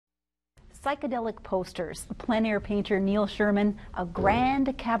psychedelic posters, plein-air painter Neil Sherman, a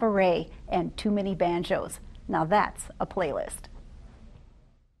grand cabaret, and too many banjos. Now that's a playlist.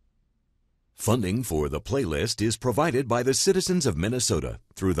 Funding for the playlist is provided by the citizens of Minnesota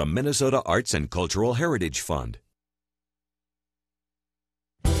through the Minnesota Arts and Cultural Heritage Fund.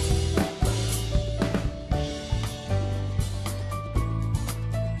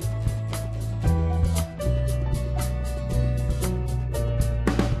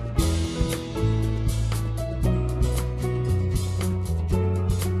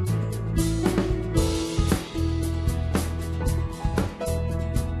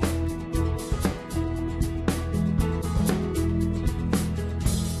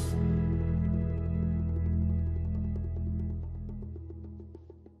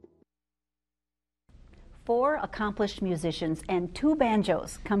 Four accomplished musicians and two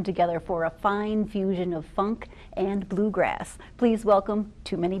banjos come together for a fine fusion of funk and bluegrass. Please welcome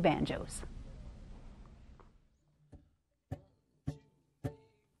Too Many Banjos.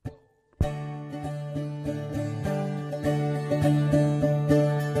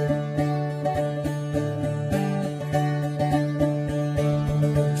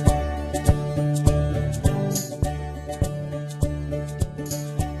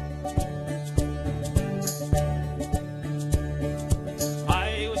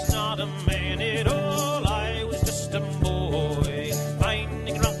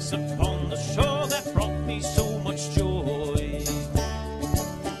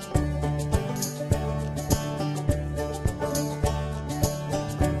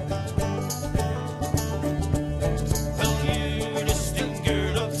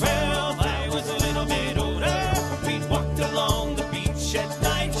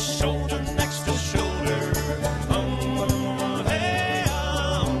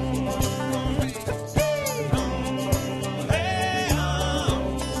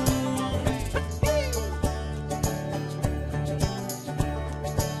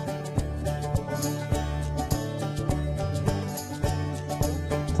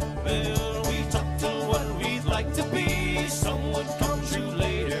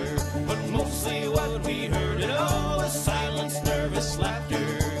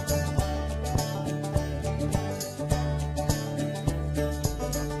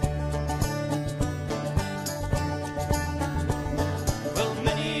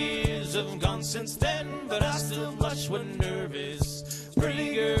 Since then, but I still blush when nervous.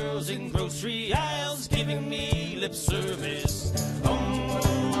 Pretty girls in grocery aisles giving me lip service.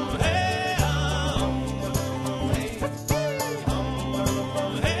 Oh, hey, oh, hey,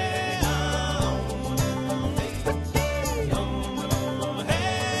 oh, hey, oh, hey, oh, hey, oh, hey,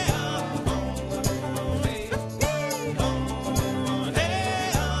 oh, hey,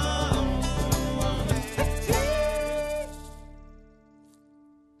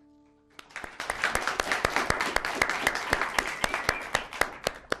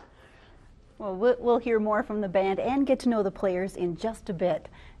 Well, we'll hear more from the band and get to know the players in just a bit.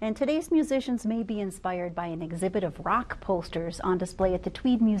 And today's musicians may be inspired by an exhibit of rock posters on display at the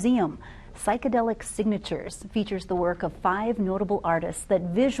Tweed Museum. Psychedelic Signatures features the work of 5 notable artists that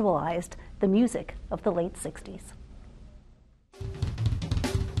visualized the music of the late 60s.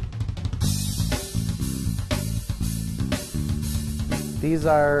 These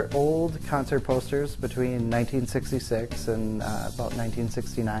are old concert posters between 1966 and about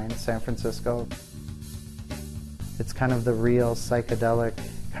 1969, San Francisco. It's kind of the real psychedelic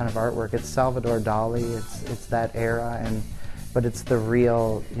kind of artwork. It's Salvador Dali, it's that era, but it's the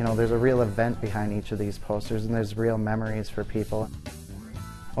real, there's a real event behind each of these posters and there's real memories for people.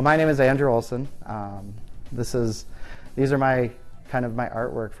 Well, my name is Andrew Olson. These are my kind of my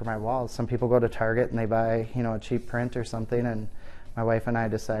artwork for my walls. Some people go to Target and they buy, a cheap print or something, and my wife and I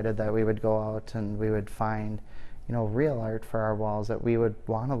decided that we would go out and we would find, real art for our walls that we would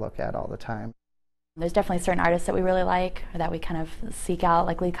want to look at all the time. There's definitely certain artists that we really like, or that we kind of seek out,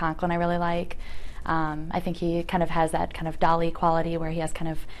 like Lee Conklin I really like. I think he kind of has that kind of Dali quality where he has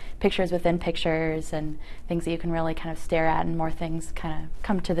kind of pictures within pictures and things that you can really kind of stare at and more things kind of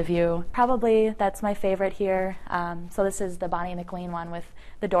come to the view. Probably that's my favorite here. So this is the Bonnie McLean one with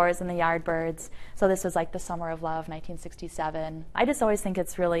the Doors and the Yardbirds. So this was like the Summer of Love, 1967. I just always think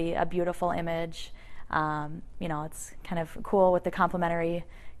it's really a beautiful image. It's kind of cool with the complementary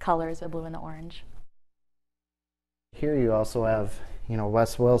colors, the blue and the orange. Here you also have,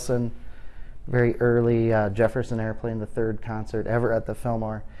 Wes Wilson, very early Jefferson Airplane, the 3rd concert ever at the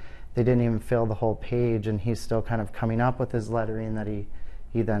Fillmore. They didn't even fill the whole page, and he's still kind of coming up with his lettering that he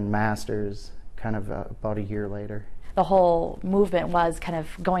then masters kind of about a year later. the whole movement was kind of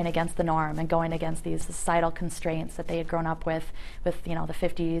going against the norm and going against these societal constraints that they had grown up with you know, the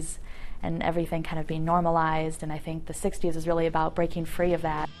 50s and everything kind of being normalized. And I think the 60s is really about breaking free of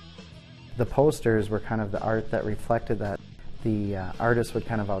that. The posters were kind of the art that reflected that. The artists would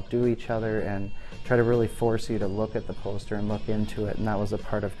kind of outdo each other and try to really force you to look at the poster and look into it, and that was a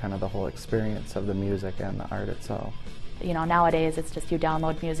part of kind of the whole experience of the music and the art itself. You know, nowadays it's just you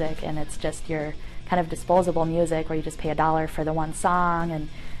download music and it's just your kind of disposable music where you just pay $1 for the one song,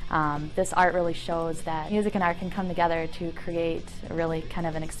 and this art really shows that music and art can come together to create really kind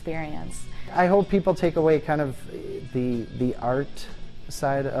of an experience. I hope people take away kind of the art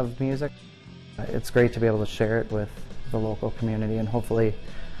side of music. It's great to be able to share it with the local community, and hopefully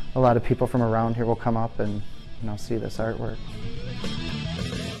a lot of people from around here will come up and, you know, see this artwork.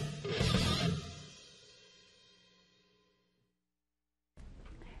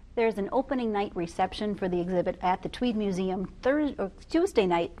 There's an opening night reception for the exhibit at the Tweed Museum Tuesday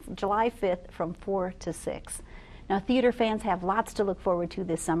night, July 5th from 4 to 6. Now, theater fans have lots to look forward to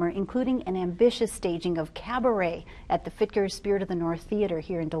this summer, including an ambitious staging of Cabaret at the Fitger's Spirit of the North Theater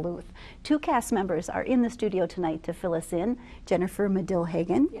here in Duluth. 2 cast members are in the studio tonight to fill us in, Jennifer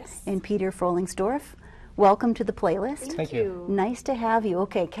Medill-Hagen and Peter Frolingsdorf. Welcome to the playlist. Thank you. Nice to have you.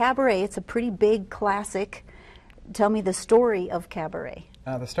 Okay, Cabaret, it's a pretty big classic. Tell me the story of Cabaret.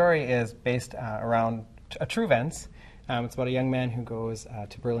 The story is based around true events. It's about a young man who goes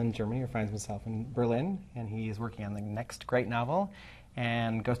to Berlin, Germany, or finds himself in Berlin, and he is working on the next great novel,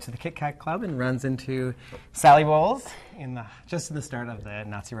 and goes to the Kit Kat Club and runs into Sally Bowles just at the start of the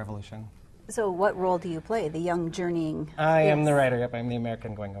Nazi Revolution. So what role do you play, the young journeying? I am the writer, yep, I'm the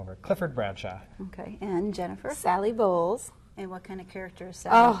American going over, Clifford Bradshaw. Okay, and Jennifer? Sally Bowles. And what kind of character is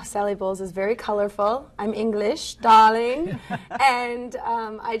Sally? Oh, Sally Bowles is very colorful. I'm English, darling, and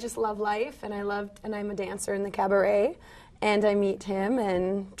I just love life, and I'm a dancer in the cabaret, and I meet him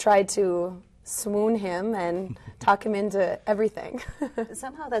and try to swoon him and talk him into everything.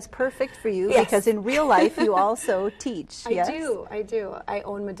 Somehow that's perfect for you, Yes. because in real life you also teach. I do. I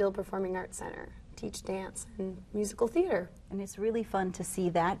own Medill Performing Arts Center, teach dance and musical theater. And it's really fun to see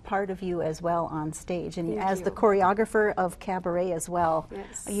that part of you as well on stage. And Thank as you. the choreographer of Cabaret as well,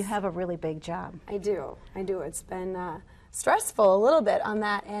 Yes. you have a really big job. I do. It's been stressful a little bit on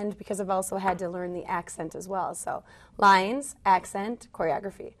that end because I've also had to learn the accent as well. So lines, accent,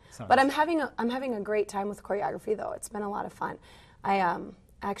 choreography. But I'm having a great time with choreography though. It's been a lot of fun. I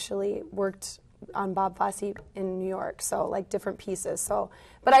actually worked on Bob Fosse in New York, so like different pieces. So,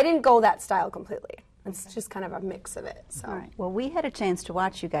 but I didn't go that style completely. It's just kind of a mix of it. So. All right. Well, we had a chance to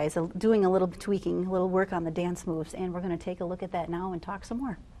watch you guys doing a little tweaking, a little work on the dance moves, and we're going to take a look at that now and talk some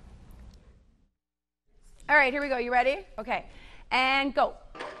more. All right, here we go. You ready? Okay. And go.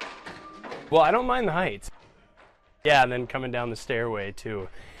 Well, I don't mind the heights. Yeah, and then coming down the stairway too.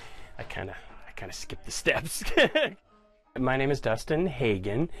 I kind of skip the steps. My name is Dustin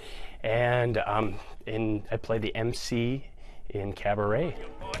Hagen, and I play the MC in Cabaret.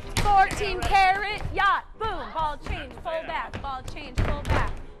 14 carat yacht. Boom. Ball change. Pull back. Ball change. Pull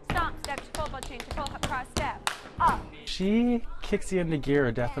back. Stomp. Step. Pull. Ball change. Pull. Cross. Step. Up. She kicks you into gear,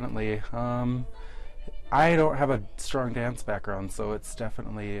 definitely. I don't have a strong dance background, so it's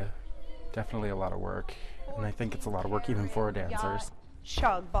definitely a lot of work. And I think it's a lot of work even for dancers.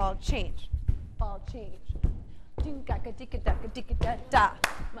 Chug. Ball change. Ball change.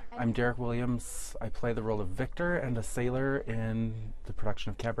 I'm Derek Williams. I play the role of Victor and a sailor in the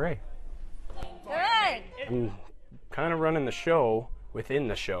production of Cabaret. Good. I'm kind of running the show within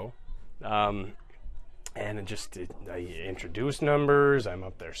the show, and I introduce numbers. I'm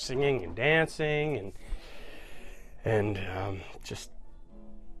up there singing and dancing, and just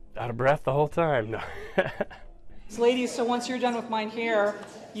out of breath the whole time. Ladies, so once you're done with mine hair,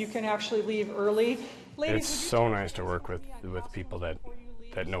 you can actually leave early. Ladies, It's so nice to work with people that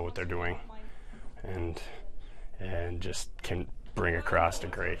know what they're doing, and just can bring across a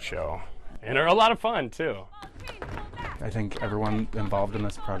great show, and are a lot of fun too. I think everyone involved in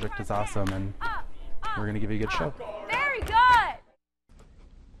this project is awesome, and we're going to give you a good show. Very good.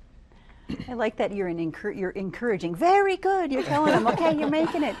 I like that you're encouraging. Very good. You're telling them, okay, you're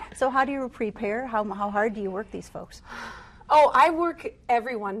making it. So how do you prepare? How hard do you work these folks? Oh, I work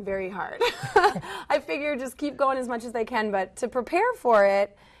everyone very hard. I figure just keep going as much as they can, but to prepare for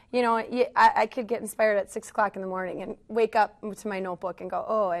it, you know, I could get inspired at 6 o'clock in the morning and wake up to my notebook and go,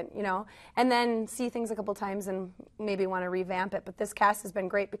 oh, and you know, and then see things a couple times and maybe want to revamp it. But this cast has been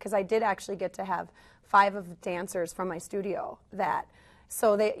great because I did actually get to have 5 of the dancers from my studio that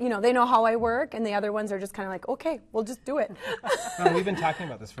So they, you know, they know how I work, and the other ones are just kind of like, okay, we'll just do it. Well, we've been talking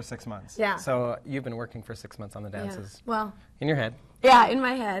about this for 6 months. Yeah. So you've been working for 6 months on the dances. Well, in your head. Yeah, in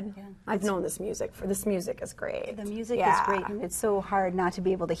my head. Yeah. I've known this music. This music is great. The music is great, and it's so hard not to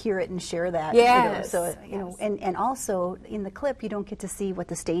be able to hear it and share that. Yes. You know, so you know, and also in the clip, you don't get to see what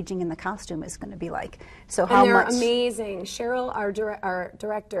the staging and the costume is going to be like. So how they're much? Amazing. Cheryl, our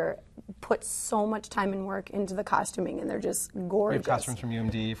director, put so much time and work into the costuming, and they're just gorgeous. We have costumes from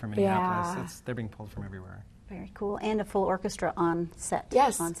UMD, from Minneapolis. They're being pulled from everywhere. Very cool, and a full orchestra on set.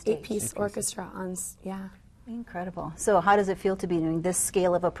 Yes, on stage. 8-piece orchestra on. Yeah. Incredible. So how does it feel to be doing this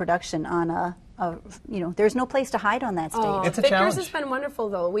scale of a production on you know, there's no place to hide on that stage. Oh, it's a Vickers challenge. Has been wonderful,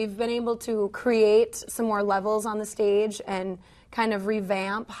 though. We've been able to create some more levels on the stage and kind of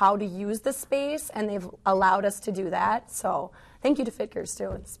revamp how to use the space, and they've allowed us to do that. So thank you to Vickers,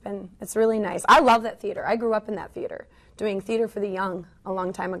 too. It's really nice. I love that theater. I grew up in that theater, doing theater for the young a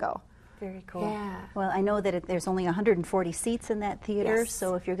long time ago. Very cool. Yeah. Well, I know that there's only 140 seats in that theater,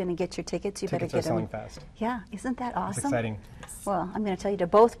 so if you're going to get your tickets, you better get them. Tickets are selling fast. Yeah, isn't that awesome? It's exciting. Well, I'm going to tell you to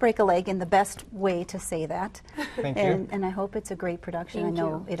both break a leg in the best way to say that. Thank you. And I hope it's a great production. Thank I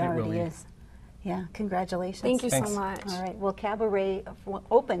know you. it already is. Yeah, congratulations. Thank you Thanks. so much. All right, well, Cabaret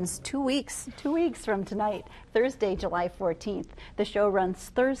opens 2 weeks from tonight, Thursday, July 14th. The show runs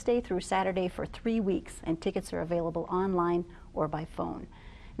Thursday through Saturday for 3 weeks, and tickets are available online or by phone.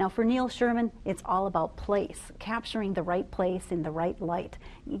 Now, for Neil Sherman, it's all about place, capturing the right place in the right light.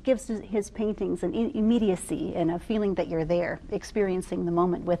 It gives his paintings an immediacy and a feeling that you're there, experiencing the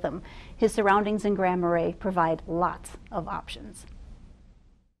moment with them. His surroundings in Grand Marais provide lots of options.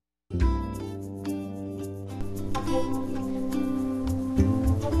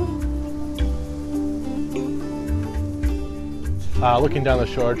 Looking down the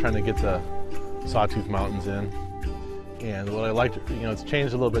shore, trying to get the Sawtooth Mountains in. And what I liked, you know, it's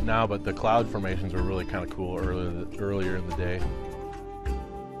changed a little bit now, but the cloud formations were really kind of cool earlier in the day.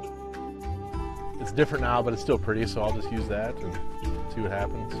 It's different now, but it's still pretty, so I'll just use that and see what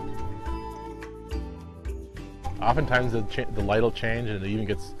happens. Oftentimes the light will change, and it even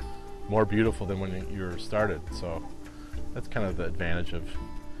gets more beautiful than when you were started. So that's kind of the advantage of,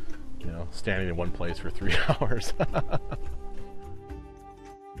 you know, standing in one place for 3 hours.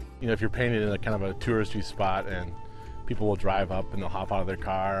 You know, if you're painting in a kind of a touristy spot, and people will drive up and they'll hop out of their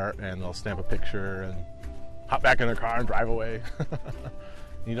car and they'll snap a picture and hop back in their car and drive away.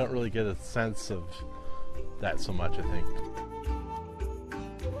 You don't really get a sense of that so much, I think.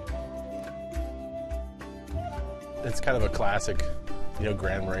 It's kind of a classic, you know,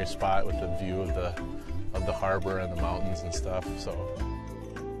 Grand Marais spot with the view of the harbor and the mountains and stuff. So,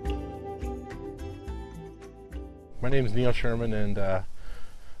 my name is Neil Sherman, and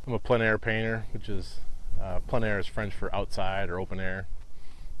I'm a plein-air painter, which is plein-air is French for outside or open air.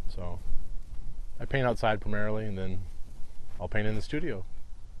 So I paint outside primarily, and then I'll paint in the studio.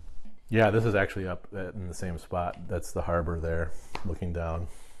 Yeah, this is actually up in the same spot. That's the harbor there, looking down.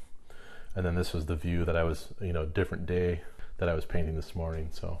 And then this was the view that I was, you know, different day that I was painting this morning.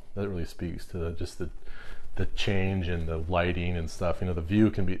 So that really speaks to just the change in the lighting and stuff. You know, the view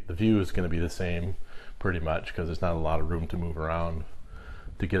is going to be the same pretty much, because there's not a lot of room to move around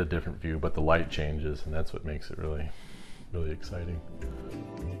to get a different view, but the light changes, and that's what makes it really, really exciting.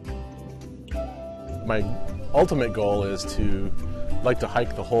 My ultimate goal is to like to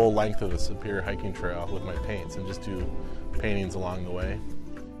hike the whole length of the Superior Hiking Trail with my paints and just do paintings along the way.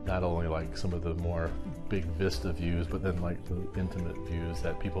 Not only like some of the more big vista views, but then like the intimate views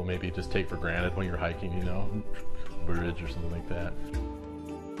that people maybe just take for granted when you're hiking, you know, bridge or something like that.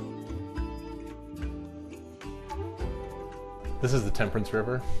 This is the Temperance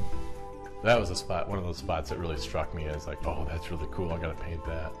River. That was a spot, one of those spots that really struck me as like, oh, that's really cool, I gotta paint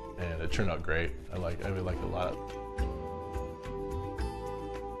that. And it turned out great. I really liked it a lot.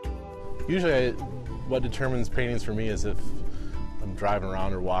 Usually what determines paintings for me is if I'm driving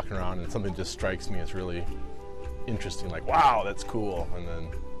around or walking around and something just strikes me as really interesting, like, wow, that's cool. And then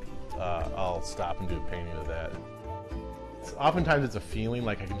I'll stop and do a painting of that. Oftentimes it's a feeling,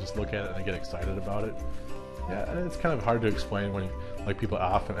 like I can just look at it and I get excited about it. Yeah, and it's kind of hard to explain when, like, people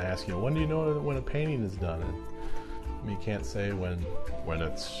often ask, you know, when do you know when a painting is done? And I mean, you can't say when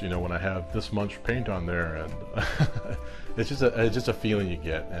it's, you know, when I have this much paint on there, and it's just a feeling you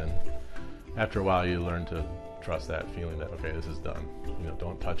get, and after a while you learn to trust that feeling that, okay, this is done. You know,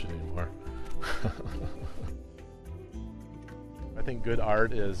 don't touch it anymore. I think good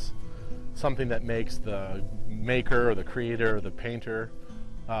art is something that makes the maker or the creator or the painter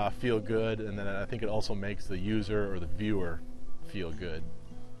feel good, and then I think it also makes the user or the viewer feel good.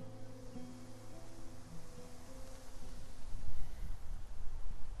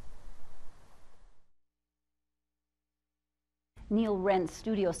 Neil rents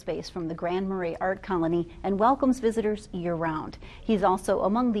studio space from the Grand Marais Art Colony and welcomes visitors year-round. He's also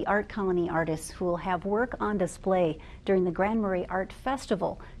among the Art Colony artists who will have work on display during the Grand Marais Art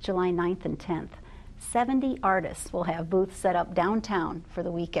Festival, July 9th and 10th. 70 artists will have booths set up downtown for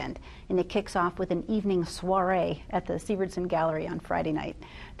the weekend, and it kicks off with an evening soiree at the Sievertson Gallery on Friday night.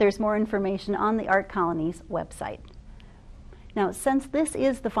 There's more information on the Art Colony's website. Now, since this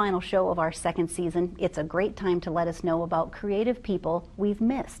is the final show of our second season, it's a great time to let us know about creative people we've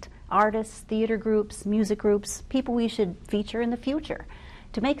missed. Artists, theater groups, music groups, people we should feature in the future.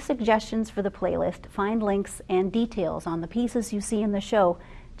 To make suggestions for the playlist, find links and details on the pieces you see in the show,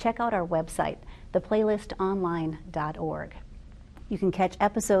 check out our website, theplaylistonline.org. You can catch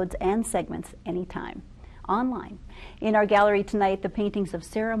episodes and segments anytime online. In our gallery tonight, the paintings of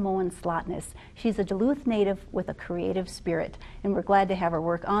Sarah Moen Slotness. She's a Duluth native with a creative spirit, and we're glad to have her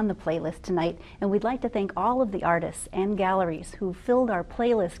work on the playlist tonight. And we'd like to thank all of the artists and galleries who filled our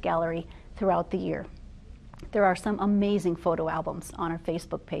playlist gallery throughout the year. There are some amazing photo albums on our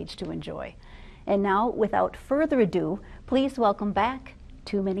Facebook page to enjoy. And now, without further ado, please welcome back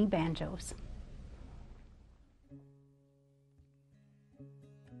Too Many Banjos.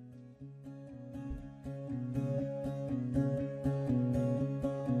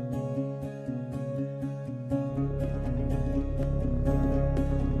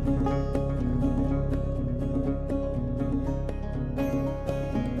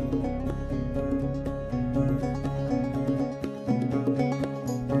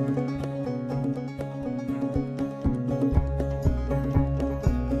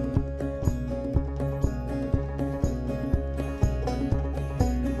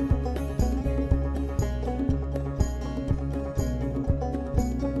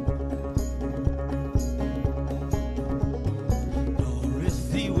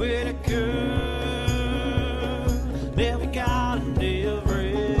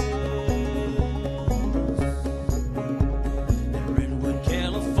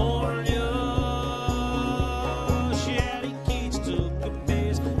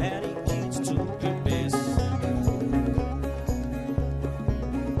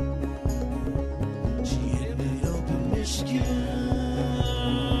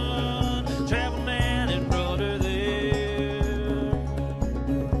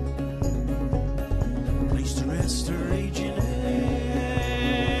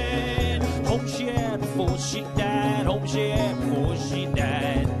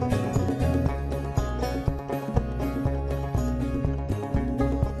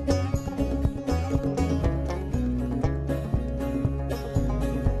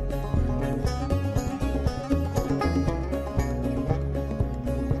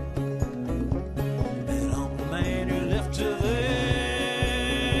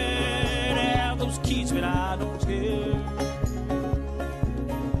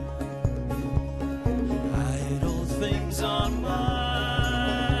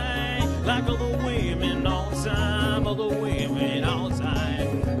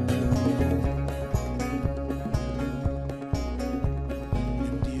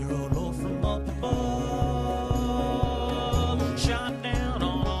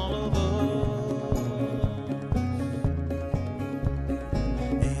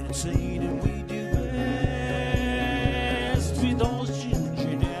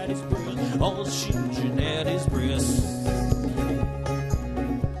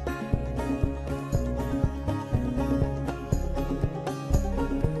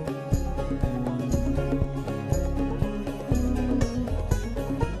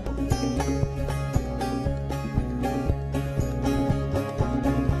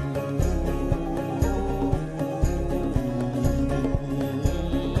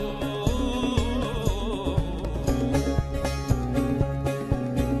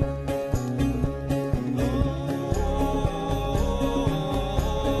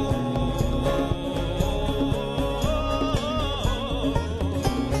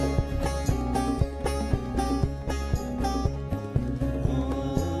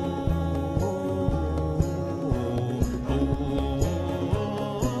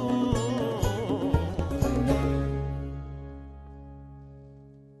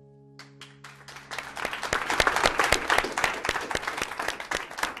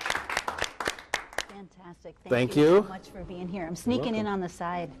 Thank you so much for being here. I'm sneaking in on the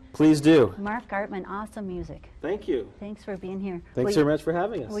side. Please do. Mark Gartman, awesome music. Thank you. Thanks for being here. Thanks very much for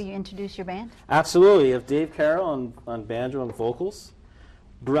having us. Will you introduce your band? Absolutely. You have Dave Carroll on banjo and vocals,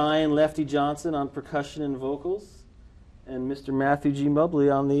 Brian Lefty Johnson on percussion and vocals, and Mr. Matthew G. Mubley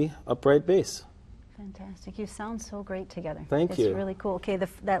on the upright bass. Fantastic. You sound so great together. Thank you. It's really cool. Okay,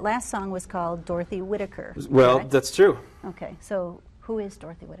 that last song was called Dorothy Whitaker. Well, correct? that's true. Okay, so who is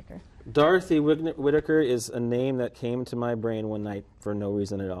Dorothy Whitaker? Dorothy Whitaker is a name that came to my brain one night for no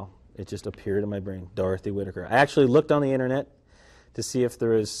reason at all. It just appeared in my brain, Dorothy Whitaker. I actually looked on the internet to see if there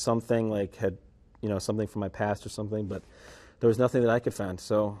was something something from my past or something, but there was nothing that I could find.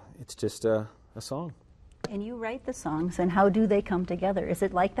 So it's just a song. And you write the songs, and how do they come together? Is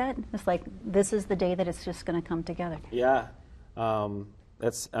it like that? It's like this is the day that it's just going to come together. Yeah,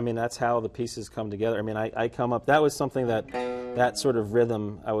 that's how the pieces come together. I mean, I come up. That was something that sort of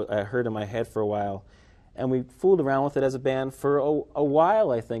rhythm I heard in my head for a while, and we fooled around with it as a band for a while,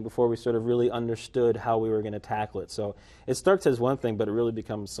 I think, before we sort of really understood how we were going to tackle it. So it starts as one thing, but it really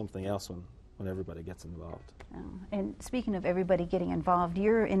becomes something else when everybody gets involved. Oh, and speaking of everybody getting involved,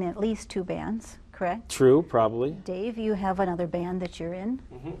 you're in at least 2 bands, correct? True, probably. Dave, you have another band that you're in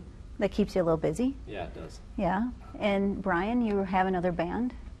that keeps you a little busy. Yeah, it does. Yeah. And Brian, you have another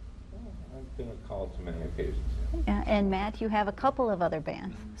band. I've been called to many occasions. Yeah. And Matt, you have a couple of other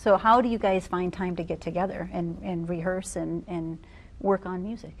bands. So how do you guys find time to get together and rehearse and work on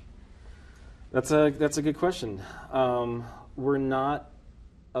music? That's a good question. We're not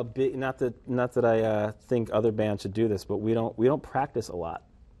a big, not that I think other bands should do this, but we don't practice a lot.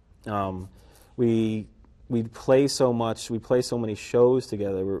 We play so much, we play so many shows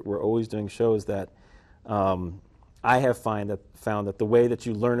together. We're always doing shows that I have found that the way that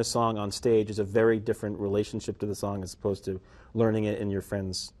you learn a song on stage is a very different relationship to the song as opposed to learning it in your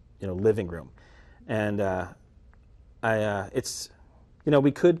friend's living room. And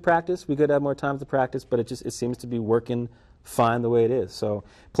we could practice, we could have more time to practice, but it seems to be working fine the way it is. So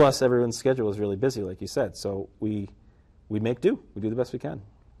plus everyone's schedule is really busy, like you said. So we make do. We do the best we can.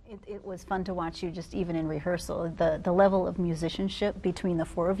 It was fun to watch you just even in rehearsal. The level of musicianship between the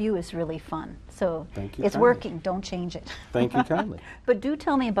 4 of you is really fun. So Thank you it's kindly. working. Don't change it. Thank you kindly. But do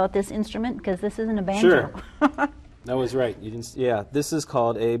tell me about this instrument, because this isn't a banjo. Sure. That was right. You didn't. Yeah, this is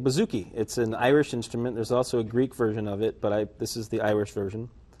called a bouzouki. It's an Irish instrument. There's also a Greek version of it, but this is the Irish version.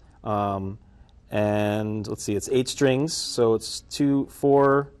 And let's see, it's 8 strings, so it's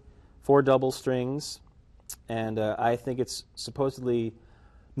four double strings, and I think it's supposedly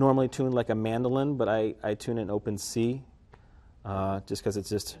normally tuned like a mandolin, but I tune it in open C, just because it's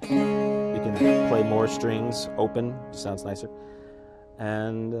just you can play more strings open, sounds nicer.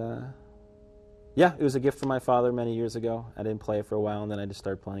 And yeah, it was a gift from my father many years ago. I didn't play it for a while, and then I just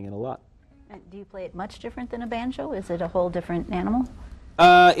started playing it a lot. And do you play it much different than a banjo? Is it a whole different animal?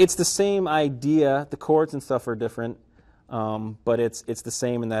 It's the same idea. The chords and stuff are different, but it's the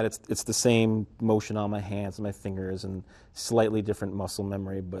same in that it's the same motion on my hands and my fingers and slightly different muscle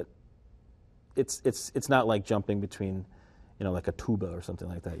memory. But it's not like jumping between, like a tuba or something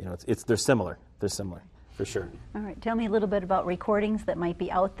like that. They're similar. They're similar for sure. All right. Tell me a little bit about recordings that might be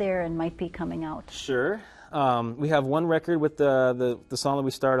out there and might be coming out. Sure. We have one record with the song that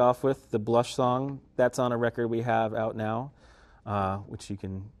we start off with, the Blush song. That's on a record we have out now. Which you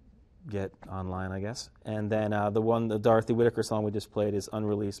can get online, I guess. And then the Dorothy Whitaker song we just played is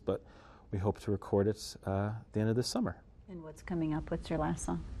unreleased, but we hope to record it at the end of this summer. And what's coming up? What's your last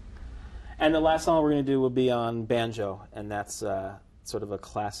song? And the last song we're going to do will be on banjo, and that's sort of a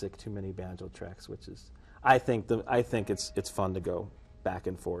classic too many banjo tracks, which is I think it's fun to go back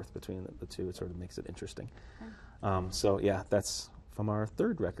and forth between the two. It sort of makes it interesting. Okay. So yeah, that's from our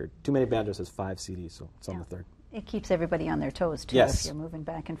 3rd record. Too Many Banjos has 5 CDs, so it's on the 3rd. It keeps everybody on their toes, too, yes. if you're moving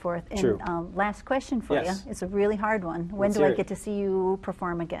back and forth. And True. Last question for yes. you. It's a really hard one. When Let's do hear I get to see you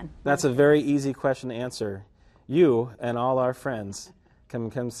perform again? That's a very easy question to answer. You and all our friends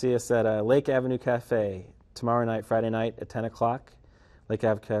come see us at Lake Avenue Cafe tomorrow night, Friday night at 10 o'clock. Lake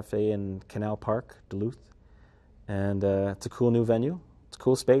Ave Cafe in Canal Park, Duluth. And it's a cool new venue. It's a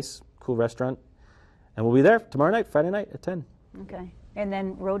cool space, cool restaurant. And we'll be there tomorrow night, Friday night at 10. Okay. And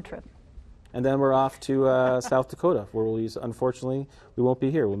then road trip. And then we're off to South Dakota, where unfortunately, we won't be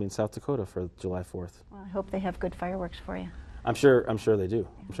here. We'll be in South Dakota for July 4th. Well, I hope they have good fireworks for you. I'm sure they do.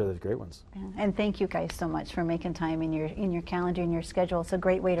 I'm sure they have great ones. Yeah. And thank you guys so much for making time in your calendar and your schedule. It's a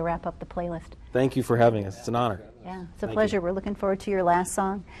great way to wrap up the playlist. Thank you for having us. It's an honor. Yeah, it's a pleasure. We're looking forward to your last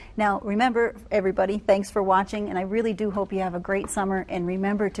song. Now, remember, everybody, thanks for watching, and I really do hope you have a great summer. And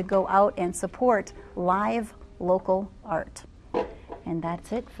remember to go out and support live local art. And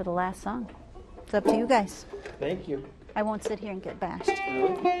that's it for the last song. It's up to you guys. Thank you. I won't sit here and get bashed.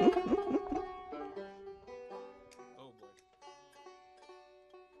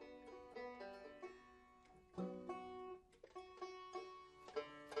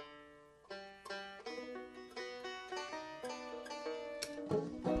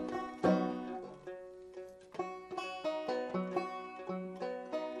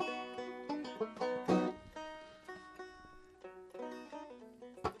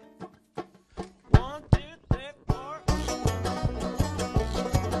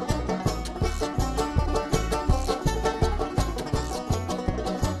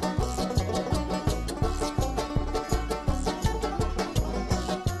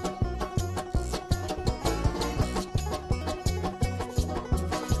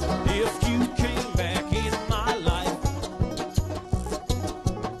 If you came back in my life,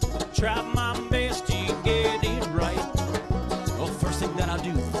 try my best to get it right. Well, the first thing that I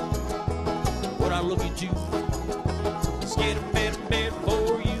do, what I look at you, is get a better bed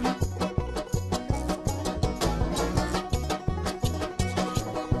for you.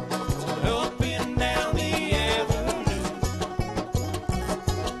 Up and down the avenue,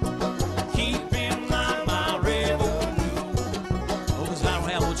 keep in mind my revenue. Oh, 'cause I don't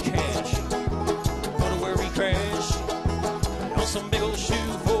have much cash, but where we crash on some big old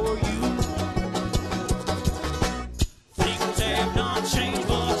shoe for you. Things have not changed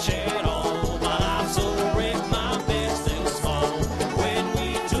much at all. My life's a wreck, my bed's still small. When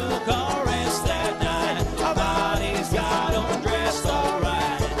we took our rest that night, our bodies got undressed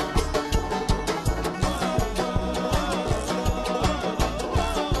alright.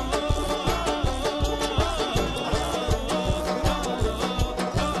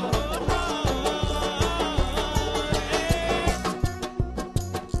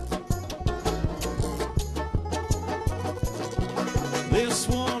 This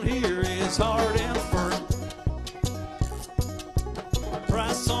one here is hard and firm.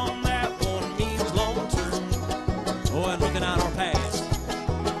 Price on that one means long term. Oh, and looking at our past,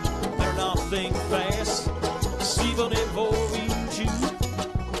 better not think fast, even if we choose.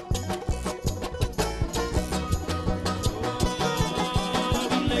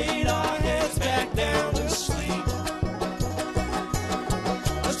 We laid our heads back down to sleep.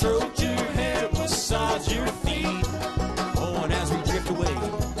 I stroked your hair, massage your feet. Oh, and as we drift away.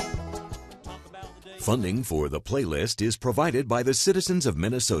 Funding for the playlist is provided by the citizens of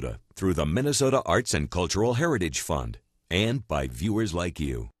Minnesota through the Minnesota Arts and Cultural Heritage Fund and by viewers like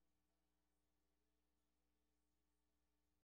you.